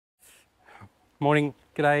Morning,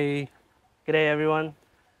 g'day. G'day everyone.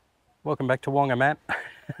 Welcome back to Wonga, Matt.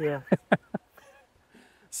 Yeah.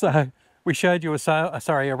 So we showed you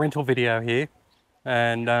a rental video here,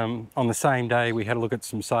 and on the same day we had a look at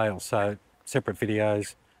some sales. So separate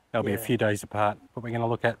videos. They'll be a Yeah. few days apart, but we're going to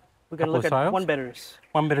look at We're a gonna couple look of at sales. one bedrooms.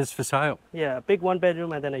 One bedder's for sale. Yeah, a big one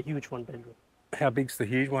bedroom and then a huge one bedroom. How big's the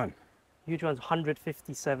huge one? Huge one's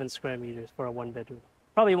 157 square meters for a one bedroom.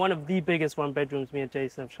 Probably one of the biggest one bedrooms me and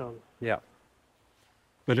Jason have shown. Yeah.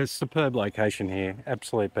 But it's a superb location here.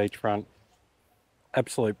 Absolute beachfront,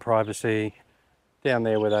 absolute privacy. Down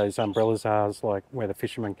there where those umbrellas are, like where the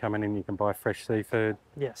fishermen come in and you can buy fresh seafood.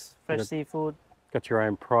 Yes, fresh seafood. Got your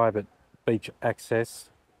own private beach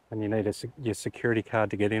access, and you need your security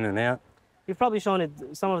card to get in and out. You've probably shown it.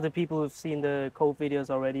 Some of the people who've seen the Cove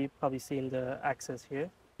videos already probably seen the access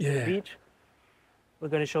here. Yeah. The beach. We're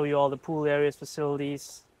going to show you all the pool areas,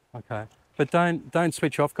 facilities. Okay. But don't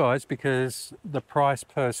switch off, guys, because the price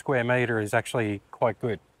per square metre is actually quite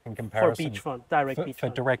good in comparison. For beachfront, direct beachfront. For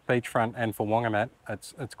direct beachfront and for Wongamat,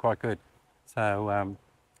 it's quite good. So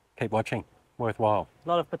keep watching. Worthwhile. A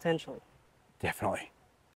lot of potential. Definitely.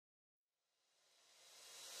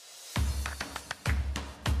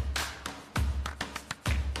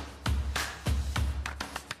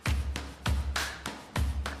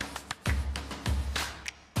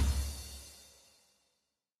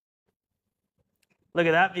 Look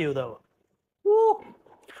at that view though. Woo!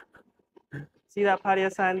 See that Pattaya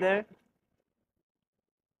sign there?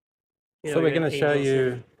 So we're going to show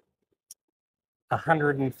you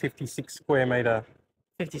 156 square metre.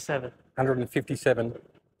 57. 157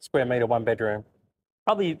 square metre one bedroom.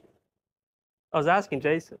 Probably, I was asking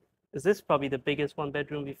Jason, is this probably the biggest one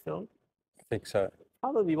bedroom we filmed? I think so.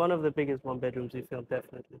 Probably one of the biggest one bedrooms we filmed,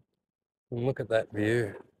 definitely. Look at that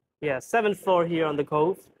view. Yeah, 7th floor here on the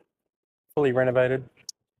Cove. Fully renovated.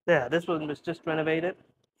 Yeah, this one was just renovated.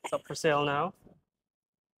 It's up for sale now.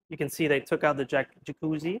 You can see they took out the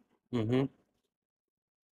jacuzzi. Mm-hmm.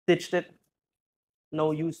 Ditched it.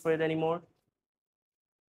 No use for it anymore.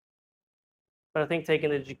 But I think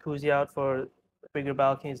taking the jacuzzi out for a bigger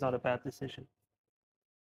balcony is not a bad decision.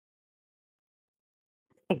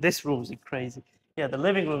 This room's crazy. Yeah, the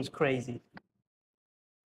living room's crazy.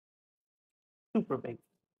 Super big.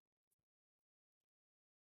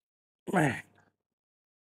 Man,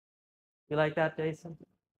 You like that, Jason?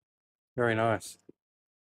 very nice.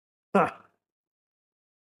 Huh.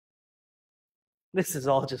 This is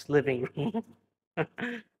all just living room.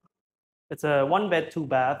 It's a 1-bed,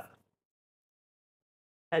 2-bath.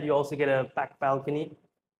 And you also get a back balcony.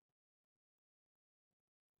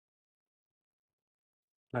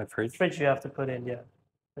 No fridge. Fridge you have to put in, yeah.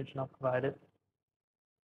 Fridge not provided.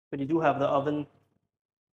 But you do have the oven,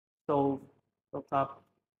 stove up top.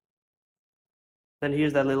 Then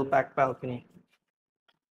here's that little back balcony.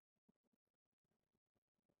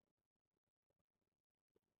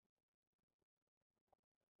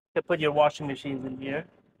 You put your washing machines in here,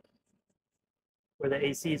 where the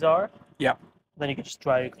ACs are. Yeah. Then you can just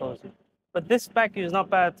dry your clothes. But this back view is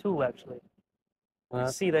not bad too, actually. You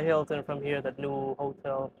see the Hilton from here, that new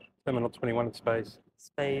hotel. Terminal 21 space.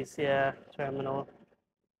 Space, yeah, terminal.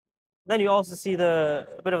 Then you also see a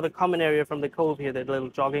bit of the common area from the Cove here, the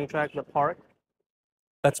little jogging track, the park.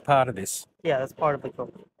 That's part of this. Yeah, that's part of the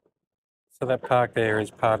Cove. So that park there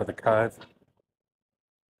is part of the Cove. Do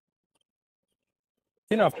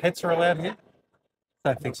you know if pets are allowed here? I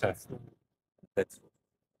don't think so. Pets.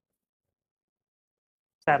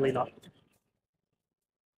 Sadly not.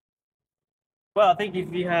 Well, I think if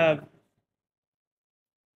we have,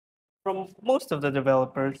 from most of the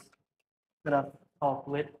developers that I've talked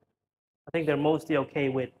with, I think they're mostly okay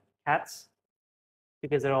with cats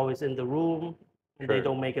because they're always in the room and they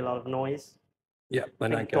don't make a lot of noise. Yeah, they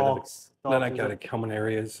don't dogs. They don't go to common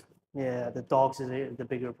areas. Yeah, the dogs is the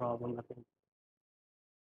bigger problem, I think.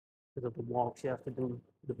 Because of the walks you have to do,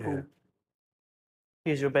 the pool. Yeah.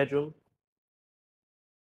 Here's your bedroom.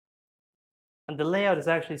 And the layout is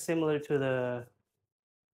actually similar to the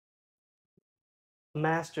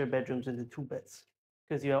master bedrooms in the 2 beds.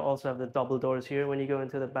 Because you also have the double doors here when you go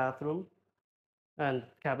into the bathroom. And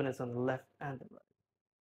cabinets on the left and the right.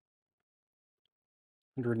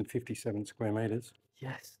 157 square metres.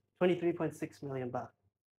 Yes, 23.6 million baht.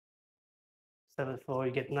 7th floor,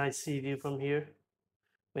 you get nice sea view from here.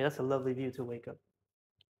 I mean, that's a lovely view to wake up.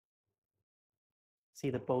 See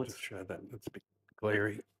the boats. Just show that, that's a bit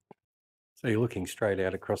glary. So you're looking straight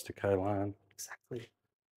out across to Koh Larn. Exactly.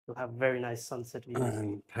 You'll have very nice sunset views.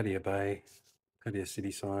 And Pattaya Bay, Pattaya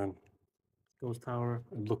City sign. Ghost Tower.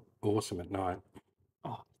 It'd look awesome at night.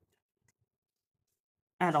 Oh.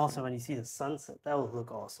 And also when you see the sunset, that will look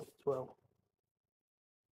awesome as well.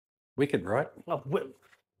 Wicked, right? Oh,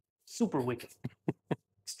 super wicked,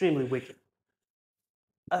 extremely wicked.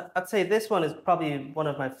 I'd say this one is probably one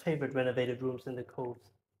of my favorite renovated rooms in the Cove.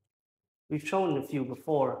 We've shown a few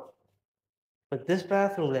before, but this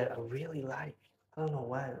bathroom that I really like. I don't know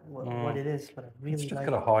why, what it is, but I It's really just like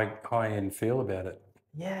got it. a high end feel about it.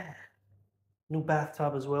 Yeah. New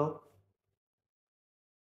bathtub as well.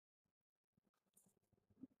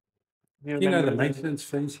 If you Do you know the remember, maintenance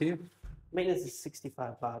fees here? maintenance is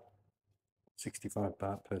 65 baht. 65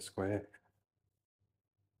 baht per square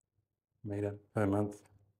meter per month.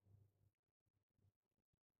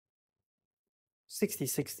 60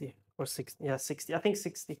 or 60. Yeah, 60. I think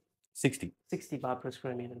 60. 60 60 baht per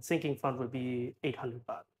square meter. And sinking fund would be 800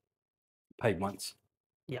 baht. paid once.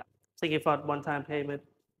 Yeah. Sinking fund, one-time payment,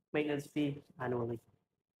 maintenance fee annually.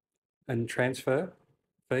 And transfer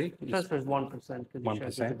fee is Transfer is 1% because you share it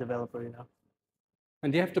with the 1%. developer, you know.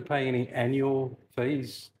 And do you have to pay any annual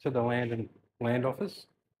fees to the land office?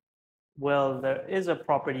 Well, there is a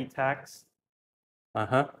property tax,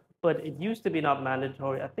 Uh-huh. but it used to be not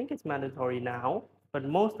mandatory. I think it's mandatory now, but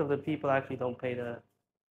most of the people actually don't pay the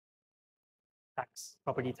tax,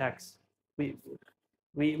 property tax. We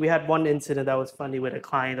we had one incident that was funny with a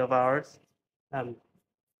client of ours.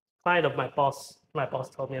 Client of my boss. My boss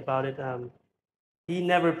told me about it. He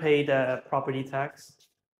never paid property tax,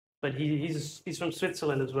 but he's from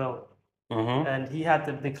Switzerland as well, Mm-hmm. and he had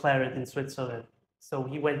to declare it in Switzerland. So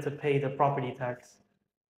he went to pay the property tax,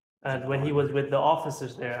 and when he was with the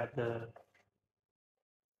officers there at the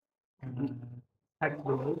tax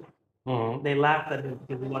bureau, Mm-hmm. they laughed at him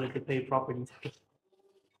because he wanted to pay property tax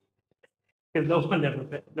because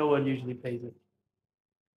no one usually pays it.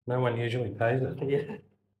 No one usually pays it. Yeah,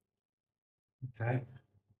 Okay.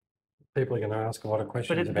 People are going to ask a lot of but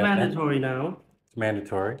questions it's about that. mandatory now. It's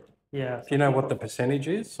mandatory. Yeah. Do you know what the percentage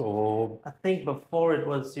is or? I think before it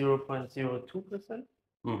was 0.02%.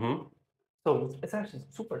 Mm-hmm. So it's actually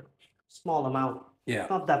super small amount. Yeah,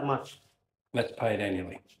 Not that much. that's paid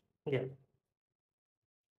annually. Yeah.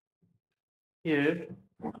 Here,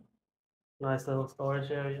 nice little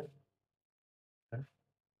storage area. Okay.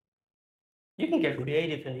 You can get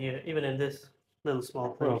creative in here, even in this little small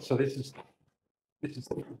place. Well, so this is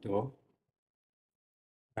the door,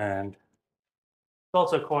 and It's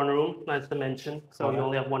also a corner room, nice to mention. So you Corner.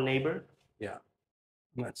 only have one neighbor. yeah,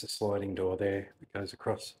 and that's a sliding door there that goes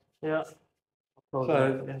across. Yeah. Close So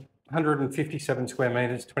that, yeah. 157 square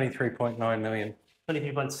meters, 23.9 million,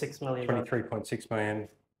 23.6 million baht. 23.6 million,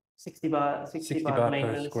 60 baht, 60 baht baht per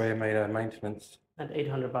maintenance square meter maintenance. and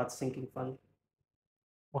 800 baht sinking fund.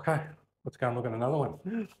 Okay, let's go and look at another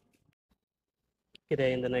one.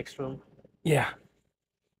 G'day in the next room. Yeah.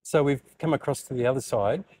 So we've come across to the other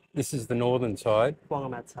side. This is the northern side,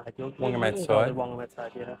 Wongamat side. Wongamat You can call it side. Wongamat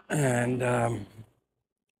side, yeah. and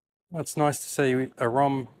well, it's nice to see a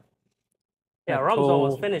ROM. Yeah, a Rom's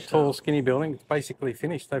almost finished Tall, now. skinny building. It's basically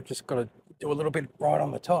finished. They've just got to do a little bit right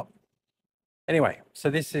on the top. Anyway, so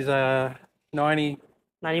this is a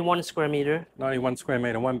 91 square meter, 91 square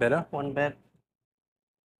meter, one better, one bed.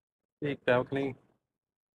 big balcony.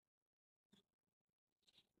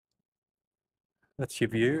 That's your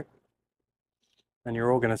view. And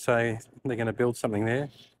you're all going to say they're going to build something there,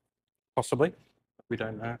 possibly. We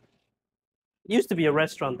don't know. It used to be a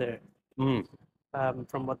restaurant there, Mm,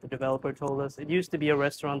 from what the developer told us. It used to be a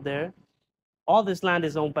restaurant there. All this land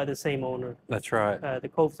is owned by the same owner. that's right. The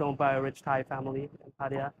Cove's owned by a rich Thai family in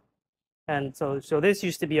Pattaya. And so this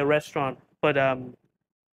used to be a restaurant, but I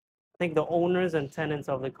think the owners and tenants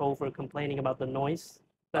of the Cove were complaining about the noise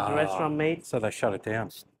that the restaurant made. So they shut it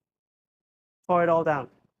down. Tore it all down.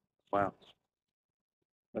 Wow.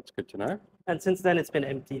 That's good to know. And since then, it's been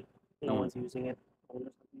empty. No Mm. one's using it,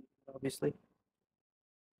 obviously.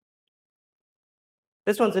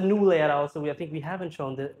 This one's a new layout also. I think we haven't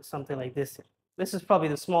shown something like this. This is probably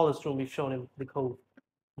the smallest room we've shown in the Cove.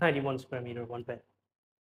 91 square meter, one bed.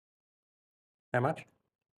 How much?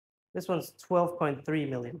 This one's 12.3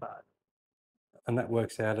 million baht. And that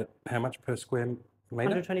works out at how much per square meter?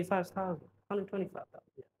 125,000. 125,000.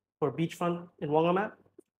 Yeah. For beachfront in Wongamat.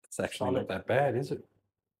 It's actually Solid. not that bad, is it?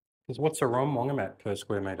 Because what's a ROM Wongamat per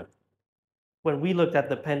square meter? When we looked at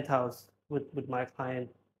the penthouse with my client,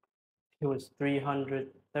 it was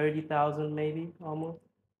 330,000 maybe almost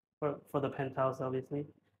for the penthouse, obviously.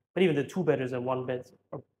 But even the two bedders and one beds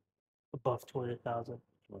are above 200,000.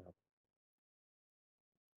 Wow.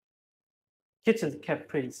 Kitchen's kept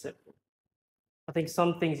pretty simple. I think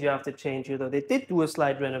some things you have to change here, though. They did do a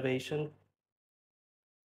slight renovation.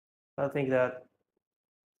 I think that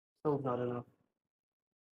still not enough.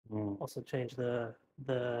 Mm. Also change the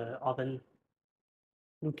oven,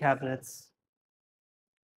 new cabinets.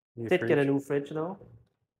 New Did get a fridge. new fridge though,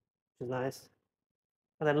 which is nice.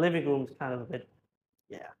 And then living room's kind of a bit,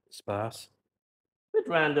 yeah, Sparse. bit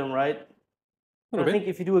random, right? A But little I think bit.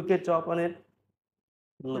 if you do a good job on it,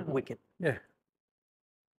 it'll look Yeah. wicked. Yeah.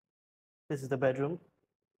 This is the bedroom.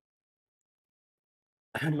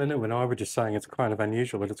 Manu and I were just saying it's kind of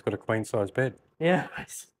unusual that it's got a queen size bed. Yeah,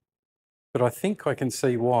 nice. But I think I can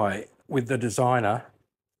see why with the designer,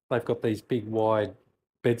 they've got these big wide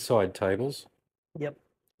bedside tables Yep.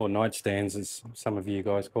 or nightstands as some of you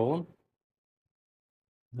guys call them.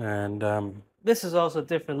 And This is also a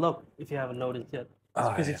different look if you haven't noticed yet. oh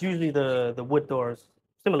Because yeah, it's usually the wood doors,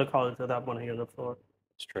 similar color to that one here on the floor.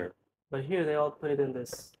 it's true. But here they all put it in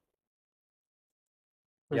this.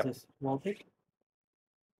 What is Yep. this? Wallpaper.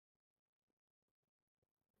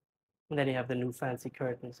 And then you have the new fancy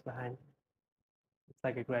curtains behind. It's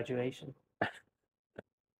like a graduation.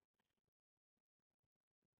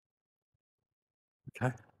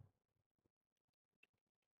 Okay.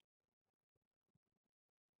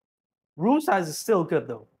 Room size is still good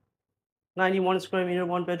though. 91 square meter,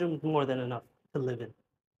 one bedroom is more than enough to live in.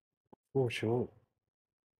 For sure.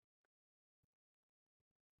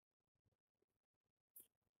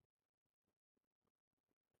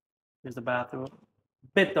 Here's the bathroom.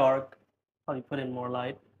 Bit dark. Probably put in more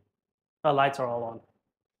light. The lights are all on.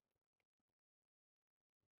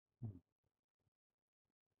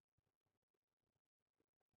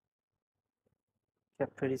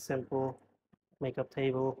 Kept pretty simple. Makeup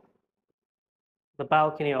table. The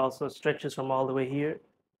balcony also stretches from all the way here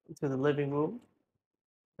to the living room.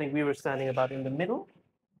 I think we were standing about in the middle.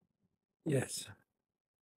 Yes.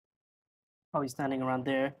 Probably standing around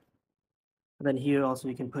there. And then here also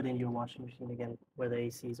you can put in your washing machine again where the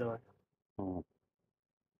ACs are. Oh,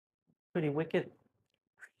 Pretty wicked.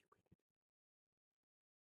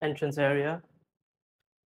 Entrance area.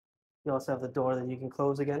 You also have the door that you can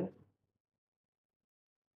close again.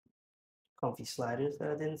 Comfy sliders that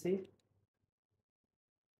I didn't see.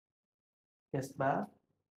 Guest bath.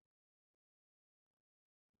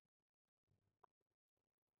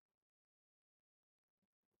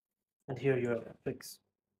 And here your Netflix.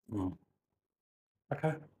 mm.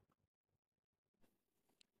 Okay.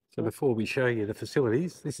 So before we show you the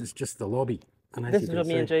facilities, this is just the lobby. And as This you is can what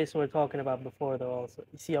me and see, Jason were talking about before though also.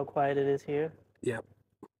 You see how quiet it is here? yep.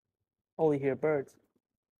 Only hear birds.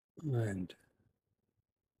 And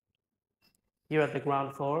Here at the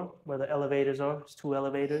ground floor where the elevators are, there's two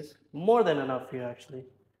elevators. More than enough here actually.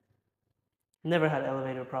 Never had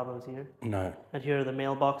elevator problems here. no, And here are the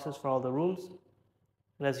mailboxes for all the rooms.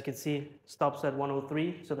 And as you can see, stops at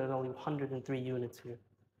 103, so there's only 103 units here.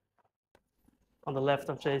 On the left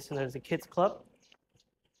of Jason, there's the kids club.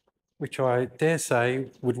 which I dare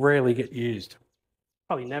say would rarely get used.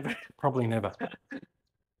 Probably never. Probably never.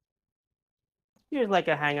 Here's like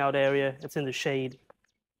a hangout area. It's in the shade.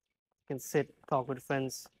 You can sit, talk with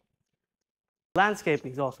friends.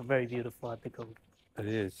 Landscaping is also very beautiful at the Cove. It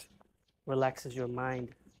is. Relaxes your mind.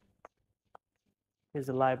 Here's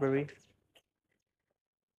the library.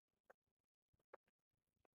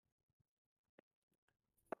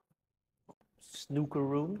 Snooker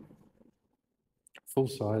room. Full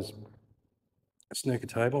size snooker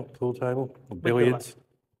table, pool table, or the billiards.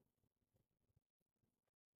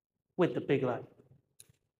 With the big light.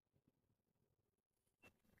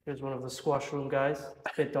 Here's one of the squash room guys.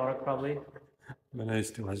 It's a bit dark probably. Manu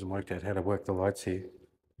still hasn't worked out how to work the lights here.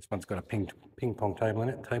 This one's got a ping pong table in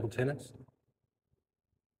it, table tennis.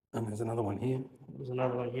 And there's another one here. There's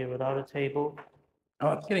another one here without a table.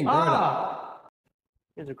 Oh, it's getting brighter.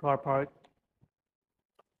 Here's a car park.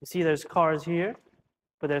 You see there's cars here,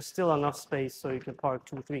 but there's still enough space so you can park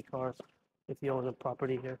 2-3 cars if you own a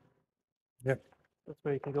property here. Yep. That's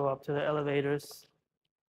where you can go up to the elevators.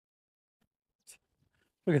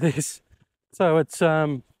 Look at this. So it's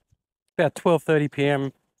about 12:30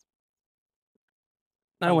 p.m.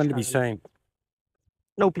 No one to be Sunshine. seen.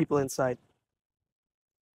 No people inside.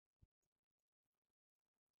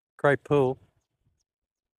 Great pool.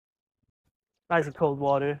 Nice and cold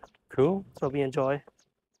water. Cool. That's what we enjoy.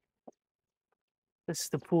 This is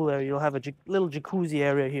the pool area. You'll have a little jacuzzi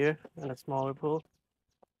area here and a smaller pool.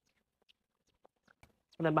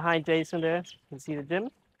 And then behind Jason there, you can see the gym.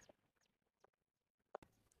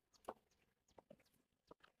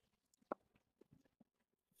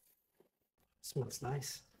 Smells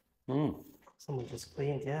nice. Mm. Someone just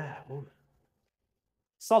cleaned, yeah. Ooh.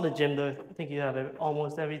 Solid gym though. I think you have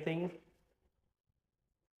almost everything.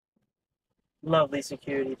 Lovely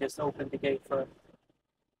security. Just opened the gate for.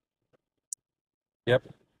 Yep.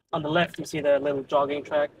 On the left, you see the little jogging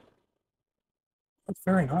track. That's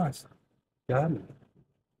very nice. Garden.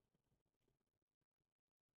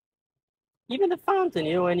 Even the fountain,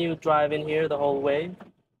 you know, when you drive in here the whole way,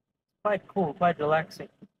 quite cool, quite relaxing.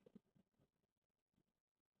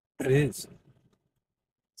 It is.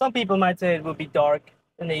 Some people might say it would be dark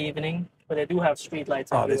in the evening, but they do have street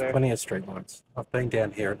lights Oh, there's everywhere. plenty of street lights. I've been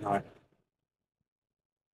down here at night.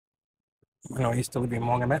 When I used to live in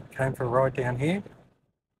Wongamat, came for a ride down here.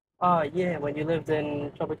 Ah, yeah, when you lived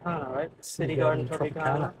in Tropicana, right? City Garden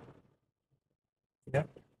Tropicana. Yep.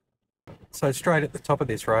 So straight at the top of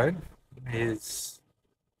this road is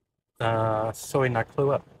Soy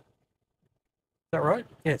Naklua. Is that right?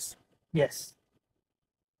 Yes. Yes.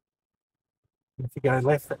 If you go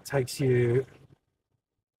left, that takes you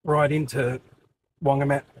right into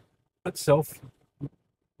Wongamat itself.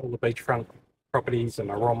 All the beachfront properties and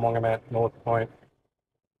around Wongamat, North Point.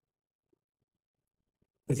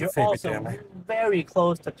 There's a You're fair bit also down there. very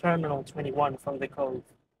close to Terminal 21 from the Cove.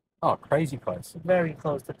 Oh, crazy place. Very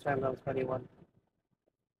close to Terminal 21.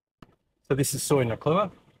 So this is Soy Naklua.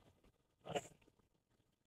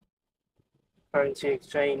 Currency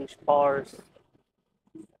exchange, bars,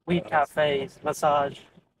 weed cafes, massage,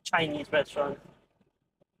 Chinese restaurant,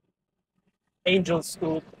 Angel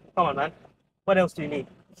Scoop. Come on, man. What else do you need?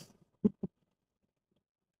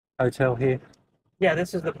 Hotel here, Yeah,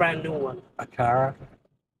 this is the brand new one. Akara.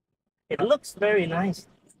 It looks very nice.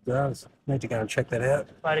 It does. Need to go and check that out.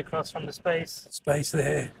 Right across from the space. Space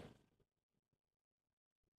there.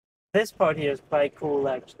 This part here is quite cool,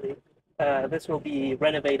 actually. This will be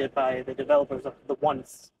renovated by the developers of the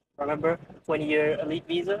Once. Remember, 20-year elite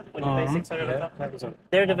visa when you pay 600 Yeah, on that was a,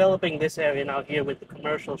 They're developing this area now here with the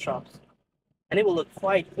commercial shops, and it will look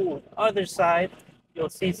quite cool. Other side, you'll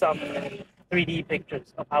see some 3D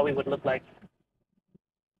pictures of how it would look like.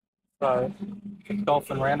 so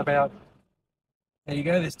Dolphin Roundabout. There you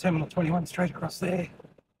go. There's Terminal 21 straight across there.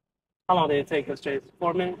 How long did it take us, Chase?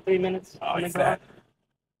 4 minutes? 3 minutes? Oh, Something it's like that.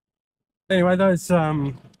 Anyway, those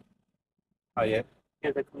oh yeah.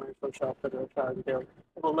 Here's the commercial shop that they're trying to build.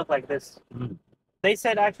 It will look like this. Mm. They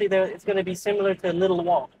said actually that it's going to be similar to Little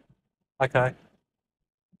Walk. Okay.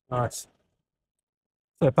 Nice.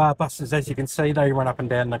 So bar buses, as you can see, they run up and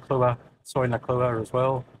down Naklua, Soy Naklua as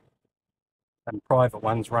well. And private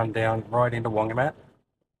ones run down right into Wongamat.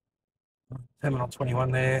 Terminal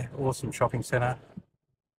 21 there, awesome shopping centre.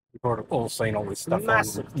 You've all seen all this stuff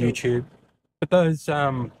Massive, on too. YouTube. But those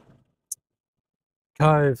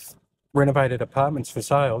Cove renovated apartments for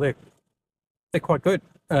sale, they're quite good.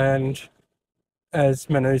 And as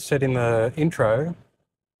Manu said in the intro,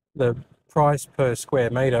 the price per square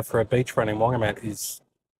metre for a beachfront in Wongamat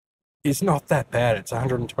is not that bad. It's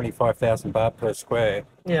 125,000 baht per square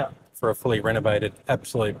Yeah. for a fully renovated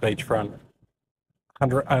absolute beachfront.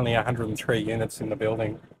 Only 103 units in the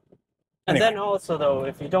building. And Anyway. then also, though,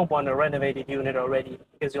 if you don't want a renovated unit already,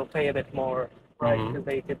 because you'll pay a bit more, right? Because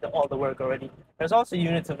they did all the work already. There's also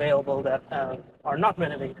units available that are not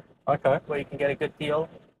renovated, Okay, where you can get a good deal,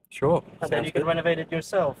 sure. and then Sounds you can good. renovate it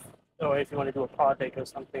yourself. Or if you want to do a project or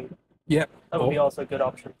something, Yep. that would be also a good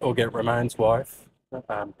option. Or get Ramon's wife,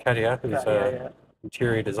 Katia, who's Yeah.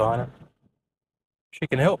 interior designer. She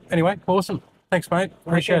can help. Anyway, awesome. Thanks, mate.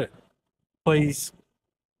 Appreciate it. Please.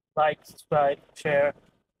 Like, subscribe, share,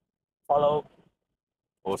 follow,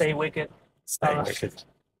 Awesome. stay wicked. Stay wicked.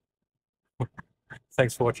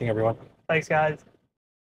 Thanks for watching, everyone. Thanks, guys.